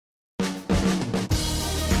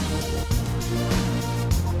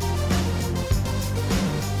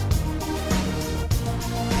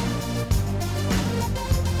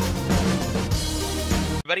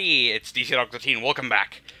everybody, it's DC Dog 13. Welcome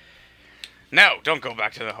back. No, don't go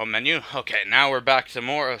back to the home menu. Okay, now we're back to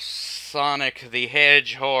more of Sonic the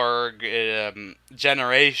Hedgehog,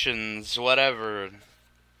 Generations, whatever.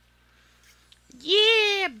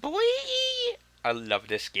 Yeah, boy! I love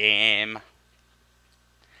this game.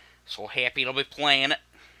 So happy to be playing it.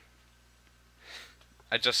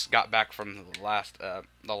 I just got back from the last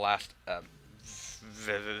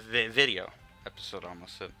video episode. I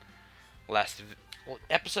almost said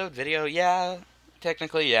episode video. Yeah,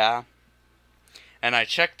 technically, yeah. And I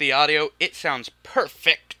checked the audio. It sounds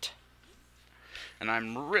perfect, and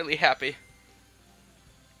I'm really happy.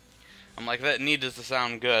 I'm like, that needs to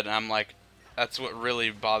sound good. And I'm like, that's what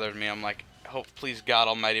really bothered me. I'm like, hope, please God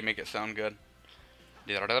Almighty, make it sound good.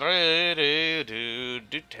 Hang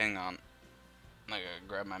on. I gotta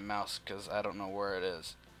grab my mouse because I don't know where it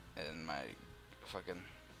is in my fucking...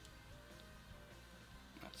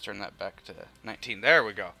 Let's turn that back to 19. There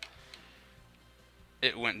we go.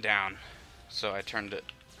 It went down, so I turned it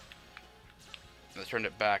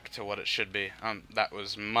back to what it should be. That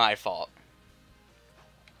was my fault.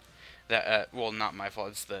 That well, not my fault.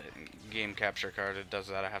 It's the game capture card. It does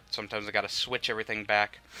that. Sometimes I gotta switch everything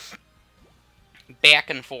back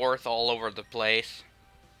and forth all over the place.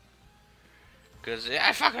 Cause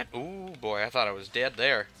I fucking... Ooh, boy, I thought I was dead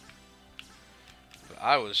there. But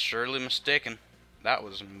I was surely mistaken. That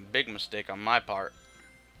was a big mistake on my part.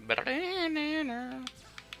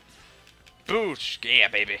 Boosh! Yeah,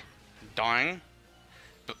 baby. Dong.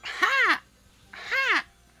 Ha! Ha!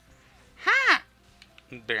 Ha!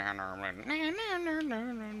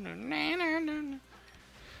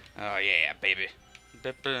 Oh, yeah, baby.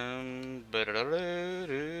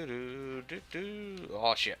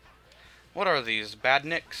 Oh, shit. What are these?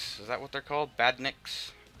 Badniks? Is that what they're called?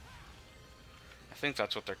 Badniks? I think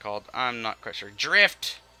that's what they're called. I'm not quite sure.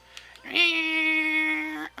 Drift!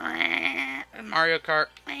 Mario Kart.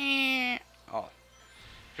 Oh.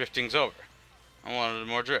 Drifting's over. I wanted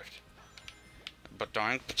more drift.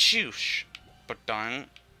 Ba-dong, pa-choosh. Ba-dong,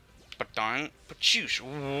 ba-dong, pa-choosh.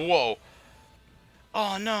 Whoa.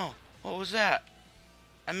 Oh, no. What was that?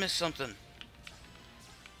 I missed something.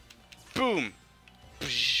 Boom.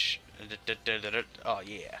 Psh. Oh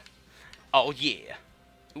yeah. Oh yeah.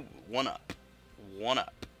 Ooh, one up. One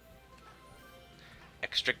up.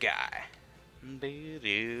 Extra guy.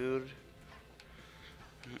 Dude.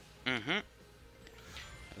 Let's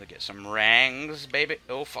get some rangs, baby.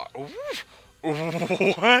 Oh fuck.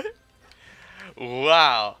 What?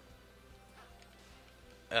 Wow.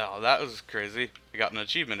 Oh, that was crazy. I got an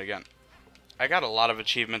achievement again. I got a lot of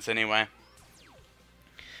achievements anyway.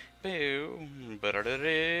 I'm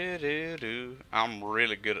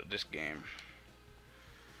really good at this game.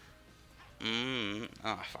 Oh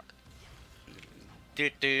fuck.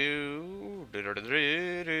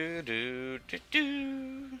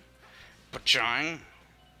 Pachang.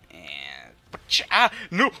 And ah,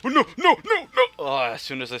 no. Oh, as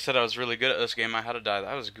soon as I said I was really good at this game, I had to die.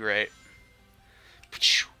 That was great.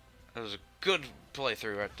 That was a good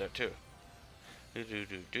playthrough right there too.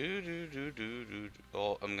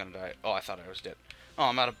 Oh, I'm gonna die. Oh, I thought I was dead. Oh,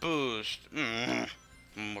 I'm out of boost.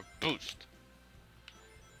 More boost.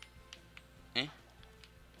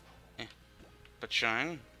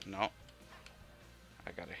 Pachang? No.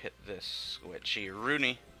 I gotta hit this switchy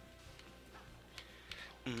Rooney.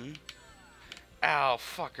 Ow,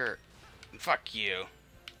 fucker. Fuck you.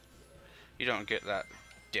 You don't get that,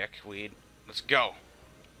 dickweed. Let's go.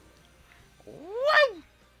 Woo!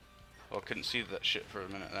 Well, I couldn't see that shit for a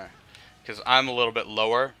minute there, because I'm a little bit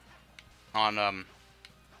lower on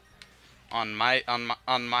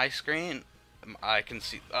my screen. I can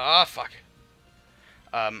see. Ah, fuck.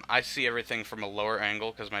 I see everything from a lower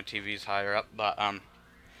angle because my TV's higher up, but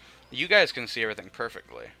you guys can see everything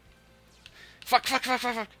perfectly. Fuck.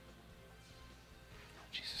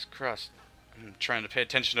 Jesus Christ. I'm trying to pay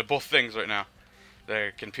attention to both things right now.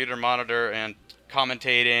 The computer monitor and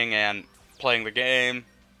commentating and playing the game.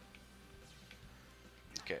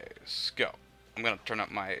 Okay, let's go. I'm gonna turn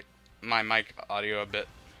up my mic audio a bit.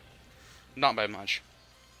 Not by much.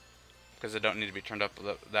 Because it don't need to be turned up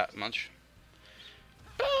that much.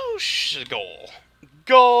 Boosh! Goal!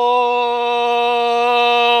 Goal!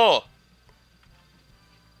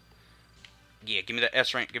 Yeah, give me the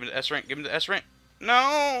S rank, give me the S rank, give me the S rank.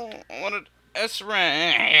 No! I wanted S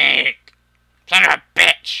rank! Son of a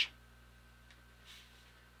bitch!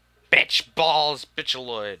 Bitch balls,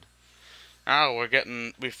 bitchaloid. Oh,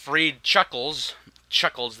 we freed Chuckles.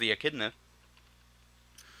 Chuckles the echidna.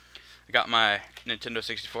 I got my Nintendo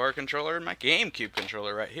 64 controller and my GameCube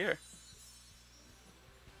controller right here.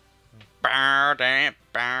 Bow, damn,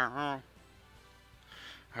 bow.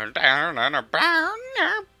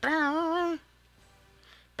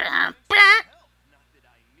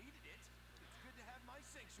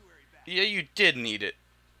 Yeah, you did need it.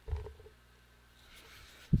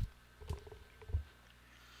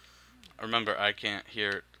 Remember, I can't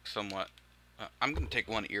hear somewhat. I'm gonna take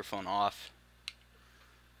one earphone off.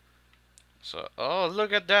 So, oh,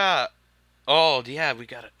 look at that. Oh, yeah, we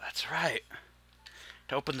got it. That's right.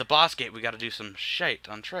 To open the boss gate, we gotta do some shite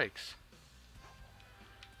on trikes.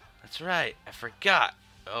 That's right. I forgot.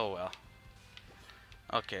 Oh, well.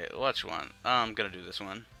 Okay, which one? I'm gonna do this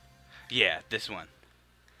one. Yeah, this one.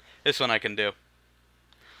 This one I can do.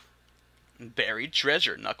 Buried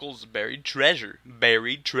treasure. Knuckles, buried treasure.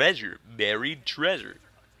 Buried treasure. Buried treasure.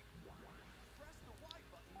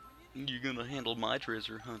 You're gonna handle my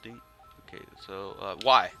treasure hunting. Okay, so,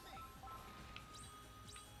 why?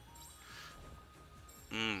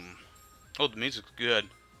 Oh, the music's good.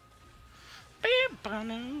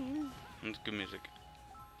 It's good music.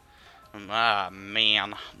 Ah,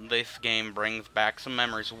 man. This game brings back some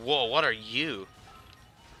memories. Whoa, what are you?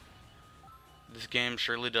 This game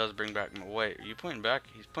surely does bring back... Wait, are you pointing back?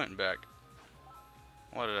 He's pointing back.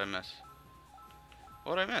 What did I miss?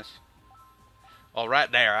 What did I miss? Oh, right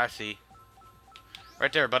there, I see.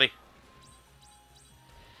 Right there, buddy.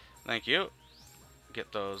 Thank you.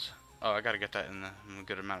 Get those. Oh, I gotta get that in a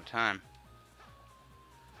good amount of time.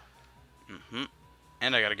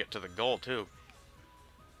 And I gotta get to the goal, too.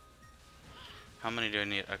 How many do I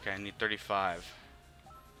need? Okay, I need 35.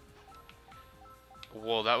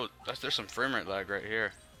 Whoa, there's some frame rate lag right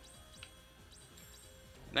here.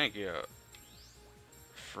 Thank you.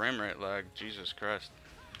 Frame rate lag, Jesus Christ.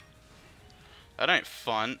 That ain't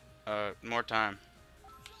fun. More time.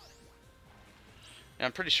 Yeah,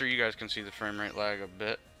 I'm pretty sure you guys can see the frame rate lag a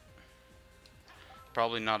bit.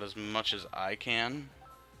 Probably not as much as I can.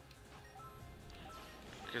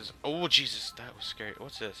 Because, oh Jesus, that was scary.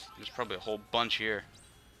 What's this? There's probably a whole bunch here.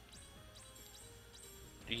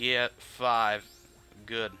 Yeah, 5.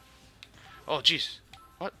 Good. Oh jeez.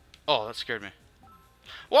 What? Oh, that scared me.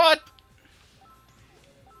 What?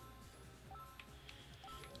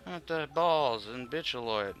 Not the balls and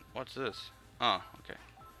bitchaloid. What's this? Oh, okay.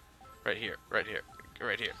 Right here, right here,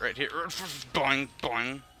 right here, right here. Boing,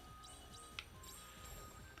 boing.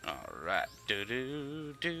 Alright. Do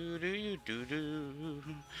do do do do do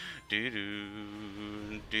do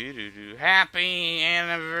do do do. Happy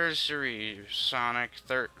anniversary, Sonic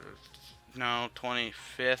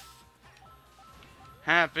 25th.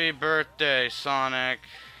 Happy birthday, Sonic.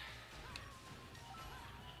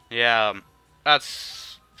 Yeah,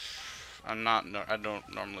 that's... I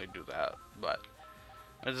don't normally do that, but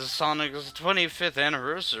it's Sonic's 25th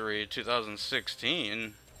anniversary,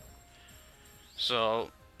 2016.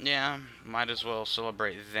 So, yeah, might as well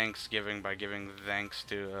celebrate Thanksgiving by giving thanks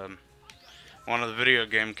to one of the video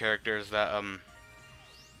game characters that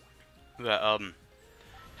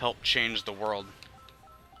helped change the world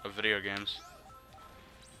of video games.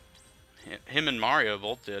 Him and Mario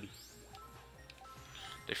both did.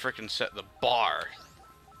 They freaking set the bar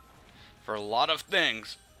for a lot of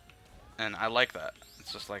things, and I like that.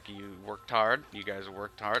 It's just like you worked hard, you guys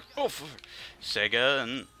worked hard. Oh, Sega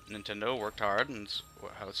and Nintendo worked hard, and it's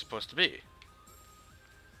how it's supposed to be.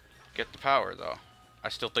 Get the power, though. I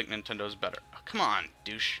still think Nintendo's better. Oh, come on,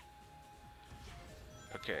 douche.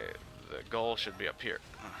 Okay, the goal should be up here.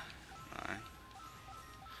 Alright.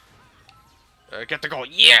 Get the goal.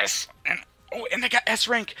 Yes! And, oh, and I got S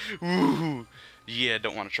rank. Ooh. Yeah,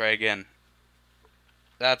 don't want to try again.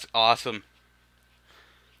 That's awesome.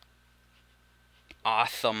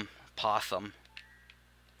 Awesome. Possum.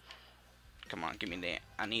 Come on, give me that.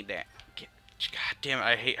 I need that. God damn it,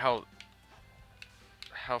 I hate how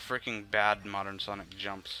freaking bad modern Sonic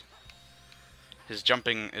jumps. His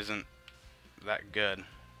jumping isn't that good.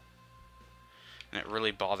 And it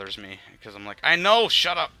really bothers me, because I'm like, I know,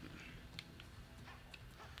 shut up!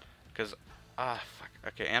 Because, fuck.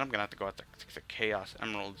 Okay, and I'm gonna have to go out the Chaos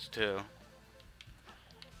Emeralds, too.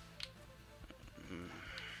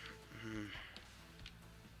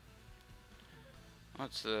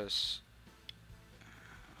 What's this?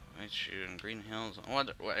 Wait, shooting Green Hills.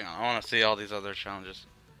 What? Wait, hang on. I want to see all these other challenges.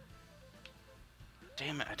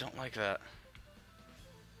 Damn it! I don't like that.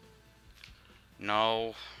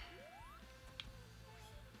 No.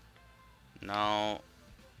 No.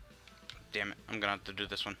 Damn it! I'm gonna have to do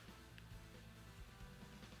this one.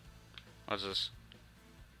 What's this?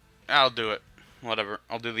 I'll do it. Whatever.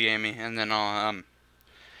 I'll do the Amy, and then I'll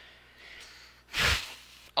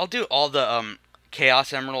do all the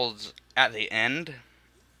Chaos Emeralds at the end.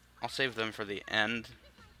 I'll save them for the end.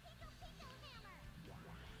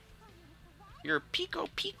 Your Pico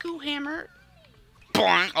Pico hammer.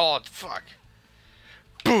 Boing. Oh, fuck.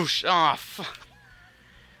 Boosh. Oh, fuck.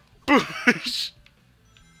 Boosh.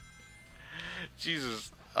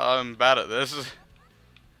 Jesus. I'm bad at this.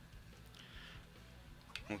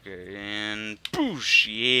 Okay, and boosh.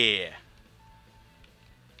 Yeah.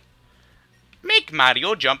 Make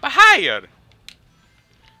Mario jump higher.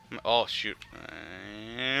 Oh, shoot.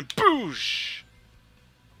 And boosh.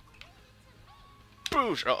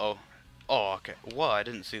 Boosh. Uh-oh. Oh, okay. Whoa, I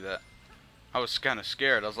didn't see that. I was kind of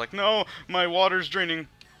scared. I was like, no, my water's draining.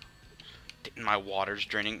 My water's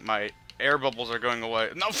draining. My air bubbles are going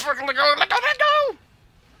away. No, frick, let go, let go, let go!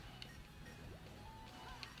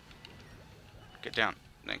 Get down.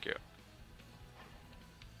 Thank you.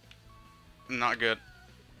 Not good.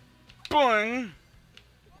 Boing!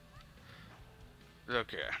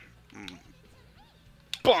 Okay.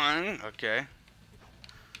 Boing! Okay.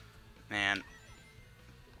 Man.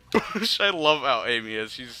 I love how Amy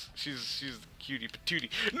is. She's the cutie patootie.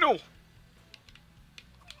 No!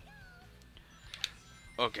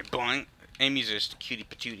 Okay, boing. Amy's just a cutie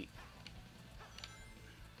patootie.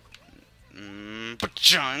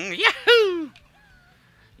 Pachung! Yahoo!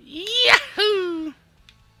 Yahoo!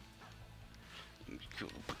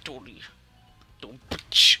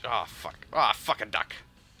 Oh, fuck. Ah, oh, fuck a duck.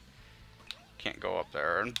 Can't go up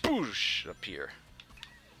there. And boosh! Up here.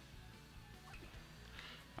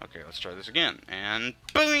 Okay, let's try this again. And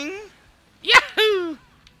boing! Yahoo!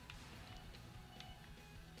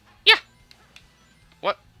 Yeah!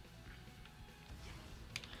 What?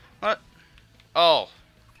 What? Oh.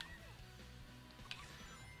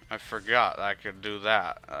 I forgot I could do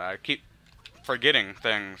that. I keep forgetting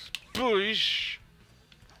things. Boosh!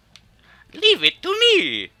 Leave it to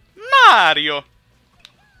me! Mario!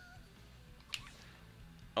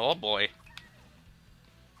 Oh boy.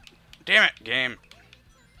 Damn it, game.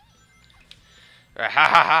 Ha ha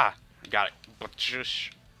ha! Got it. But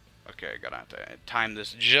just okay, gotta have to time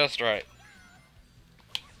this just right.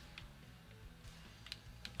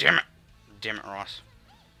 Damn it! Damn it, Ross.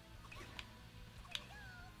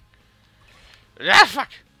 Ah, fuck!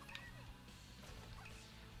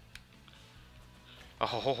 Oh,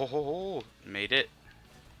 ho, ho, ho, ho. Made it.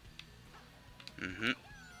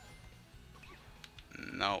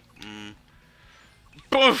 No.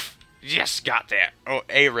 Boof! Yes, got that. Oh,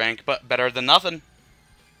 A rank, but better than nothing.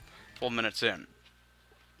 12 minutes in.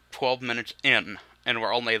 12 minutes in. And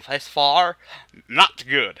we're only this far? Not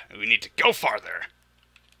good. We need to go farther.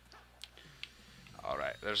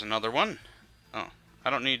 Alright, there's another one. Oh, I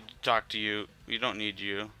don't need to talk to you. We don't need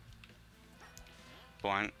you.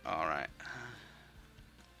 Boing. Alright.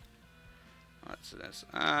 What's this?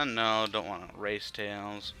 No, don't want to race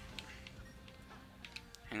tails.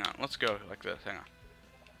 Hang on, let's go like this. Hang on.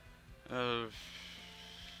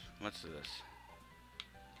 What's this?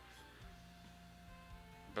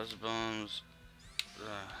 Buzz bones.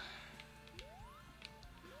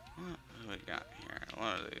 What do we got here?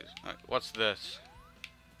 What are these? What's this?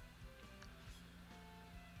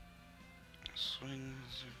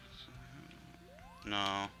 Swings.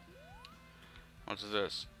 No. What's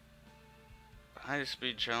this? High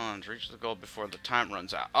speed challenge. Reach the goal before the time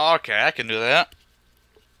runs out. Okay, I can do that.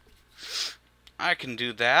 I can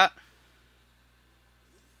do that.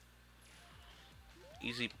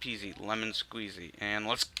 Easy peasy, lemon squeezy. And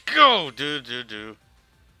let's go! Do.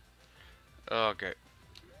 Okay.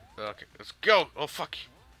 Okay, let's go! Oh, fuck.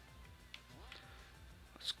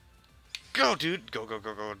 Let's go, dude! Go. Do.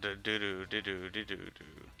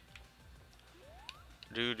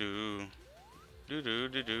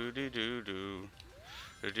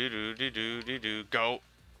 Go.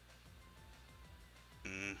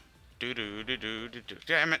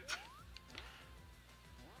 Damn it.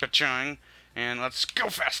 Pachung. And let's go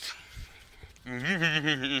fast.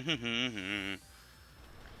 Okay,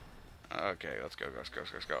 let's go.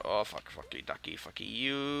 Oh, fucky, ducky, fucky,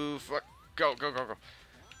 you. Fuck. Go.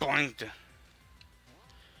 Boing.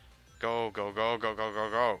 Go.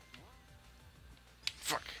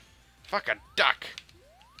 Fuck a duck.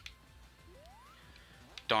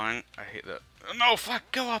 Darn, I hate that. No,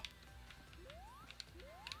 fuck, go up.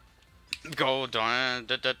 Go, darn.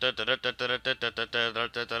 God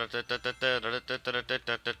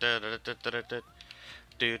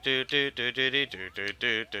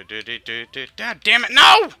damn it,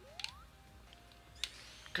 no!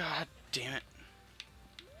 God damn it.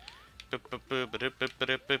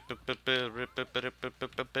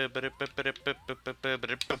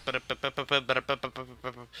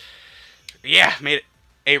 Yeah, made it.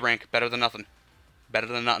 A rank, better than nothing. Better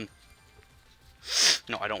than nothing.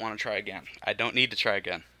 No, I don't want to try again. I don't need to try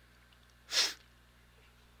again.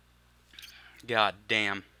 God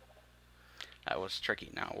damn. That was tricky.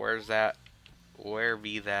 Now, where's that? Where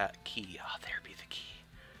be that key? Oh, there be the key.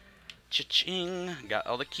 Cha-ching. Got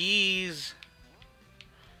all the keys.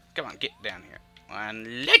 Come on, get down here.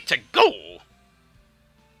 And let's go!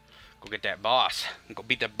 Go get that boss. Go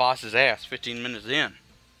beat that boss's ass 15 minutes in.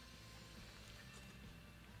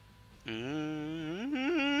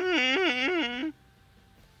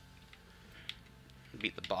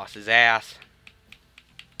 Beat the boss's ass.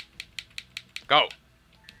 Go!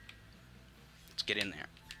 Let's get in there.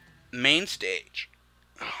 Main stage.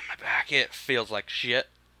 Oh, my back. It feels like shit.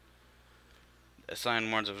 A sign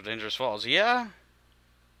warns of dangerous falls. Yeah?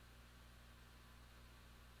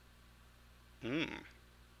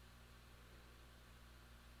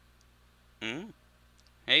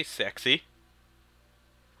 Hey, sexy.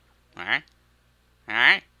 Alright.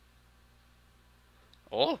 Alright.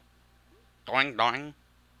 Oh. Doing, doing.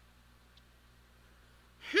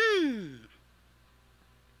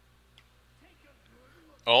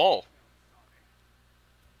 Oh.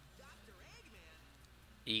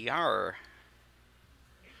 Yar.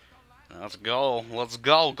 Let's go. Let's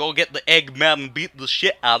go. Go get the Eggman and beat the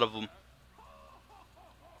shit out of him.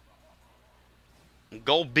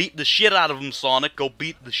 Go beat the shit out of him, Sonic. Go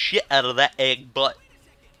beat the shit out of that egg butt.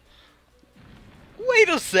 Wait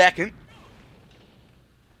a second.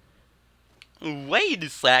 Wait a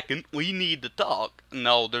second. We need to talk.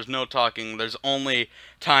 No, there's no talking. There's only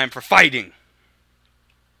time for fighting.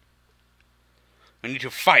 We need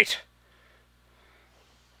to fight.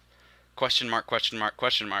 Question mark, question mark,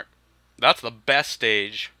 question mark. That's the best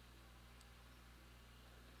stage.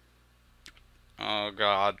 Oh,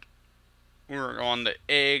 God. We're on the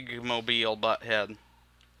Eggmobile butthead.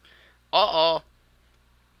 Uh-oh.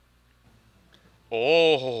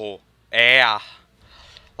 Oh, yeah.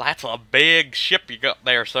 That's a big ship you got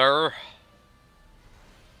there, sir.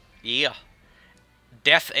 Yeah.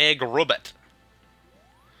 Death Egg Ribbit.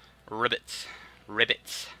 Ribbits.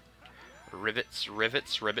 Ribbits. Rivets,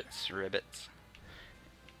 rivets, rivets, rivets.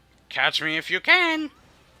 Catch me if you can.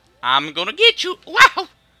 I'm gonna get you. Wow!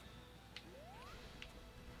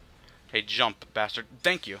 Hey, jump, bastard.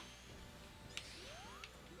 Thank you.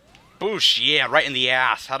 Boosh, yeah, right in the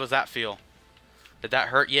ass. How does that feel? Did that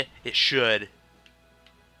hurt you? It should.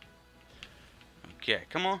 Okay,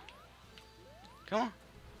 come on. Come on.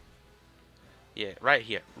 Yeah, right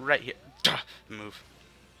here. Right here. Duh, move.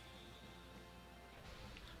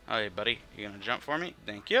 Hey, buddy. You gonna jump for me?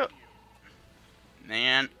 Thank you.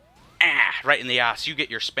 Man. Ah, right in the ass. You get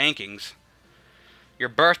your spankings. Your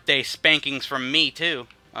birthday spankings from me, too.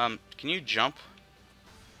 Can you jump?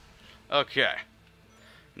 Okay.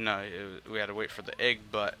 No, we had to wait for the egg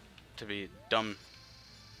butt to be dumb.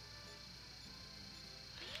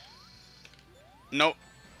 Nope.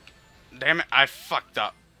 Damn it, I fucked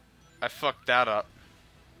up. I fucked that up.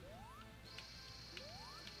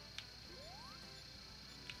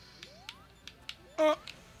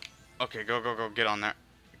 Okay, go, go, go, get on there.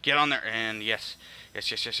 Get on there, and yes. Yes,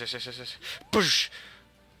 yes, yes, yes, yes, yes, yes. Push!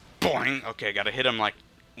 Boing! Okay, gotta hit him like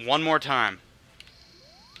one more time.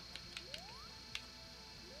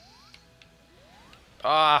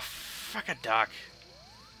 Ah, fuck a duck.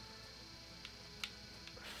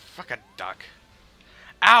 Fuck a duck.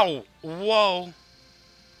 Ow! Whoa!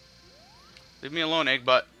 Leave me alone, egg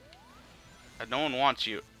butt. No one wants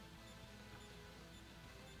you.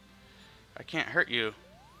 I can't hurt you.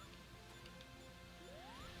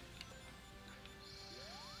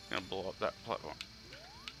 I'm gonna blow up that platform.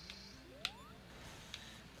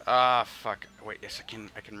 Ah, fuck. Wait, yes, I can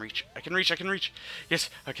reach. I can reach, I can reach. Yes,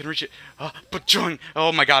 I can reach it. But join.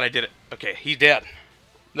 Oh my god, I did it. Okay, he's dead.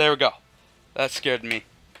 There we go. That scared me.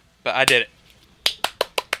 But I did it.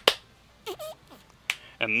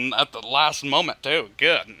 And at the last moment, too.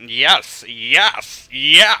 Good. Yes, yes,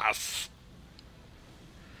 yes.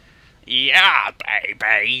 Yeah,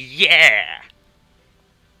 baby, yeah.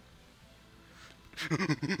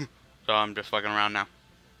 So I'm just fucking around now.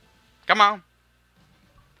 Come on.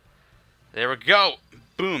 There we go.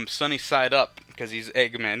 Boom, sunny side up, because he's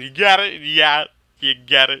Eggman. You got it? Yeah, you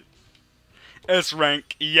got it. S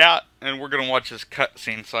rank, yeah. And we're going to watch this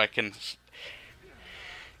cutscene so I can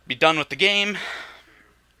be done with the game.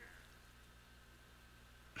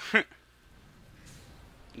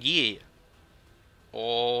 Yeah.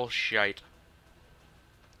 Oh, shite.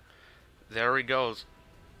 There he goes.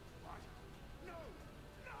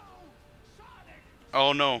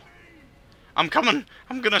 Oh, no. I'm coming.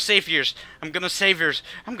 I'm gonna save yours. I'm gonna save yours.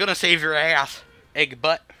 I'm gonna save your ass. Egg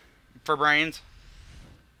butt. For brains.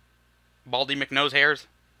 Baldy McNose hairs.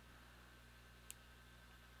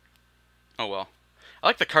 Oh, well. I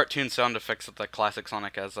like the cartoon sound effects that the classic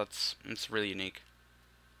Sonic has. It's really unique.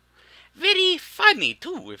 Very funny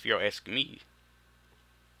too, if you ask me.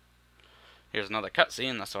 Here's another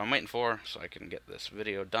cutscene. That's what I'm waiting for, so I can get this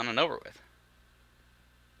video done and over with.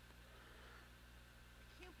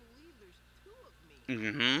 I can't believe there's two of me.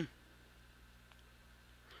 Mm-hmm.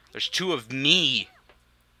 There's two of me.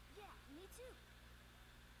 Yeah, me too.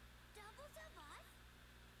 Doubles of us?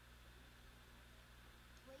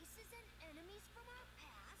 Places and enemies from our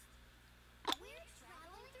past? We're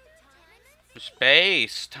traveling through time and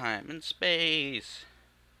Space. Time and space.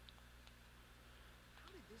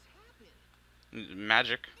 How did this happen?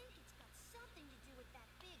 Magic. I think it's got something to do with that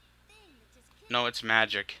big thing that just kidnapped. No, it's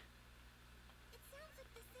magic. It sounds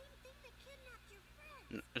like the same thing that kidnapped your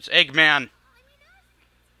friend. It's Eggman. I mean our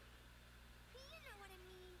friends. You know what I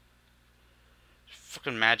mean.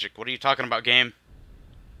 Fucking magic. What are you talking about, game?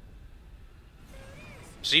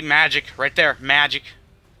 See, magic. Right there. Magic.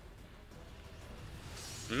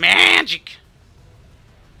 Magic!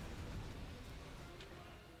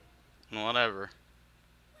 Whatever.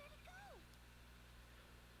 Where'd it go?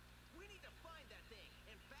 We need to find that thing,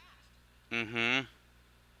 and fast. Mm-hmm.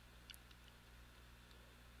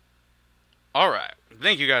 Alright.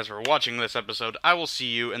 Thank you guys for watching this episode. I will see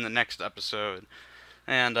you in the next episode.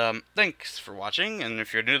 And, thanks for watching. And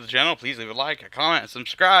if you're new to the channel, please leave a like, a comment, and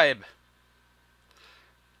subscribe.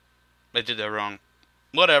 I did that wrong.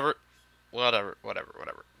 Whatever. Whatever.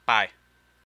 Bye.